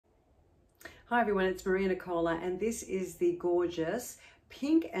Hi everyone, it's Nicola, and this is the gorgeous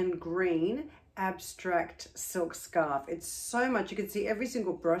pink and green abstract silk scarf. It's so much, you can see every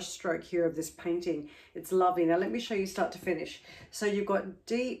single brush stroke here of this painting. It's lovely. Now let me show you start to finish. So you've got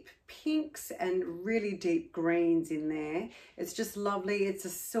deep pinks and really deep greens in there. It's just lovely. It's a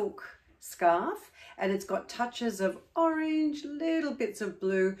silk scarf and it's got touches of orange, little bits of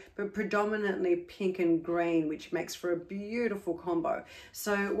blue, but predominantly pink and green, which makes for a beautiful combo.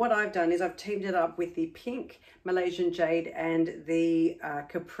 So what I've done is I've teamed it up with the pink Malaysian jade and the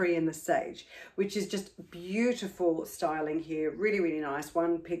capri and the sage, which is just beautiful styling here. Really nice.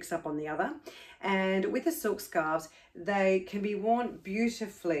 One picks up on the other. And with the silk scarves, they can be worn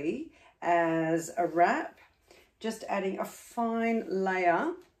beautifully as a wrap, just adding a fine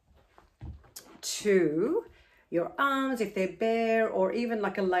layer to your arms if they're bare, or even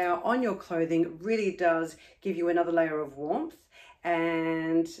like a layer on your clothing. Really does give you another layer of warmth.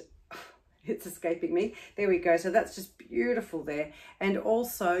 And it's escaping me. There we go. So that's just beautiful there. And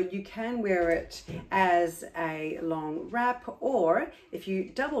also you can wear it as a long wrap, or if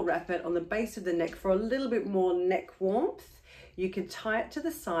you double wrap it on the base of the neck for a little bit more neck warmth, you can tie it to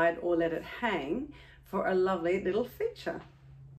the side or let it hang for a lovely little feature.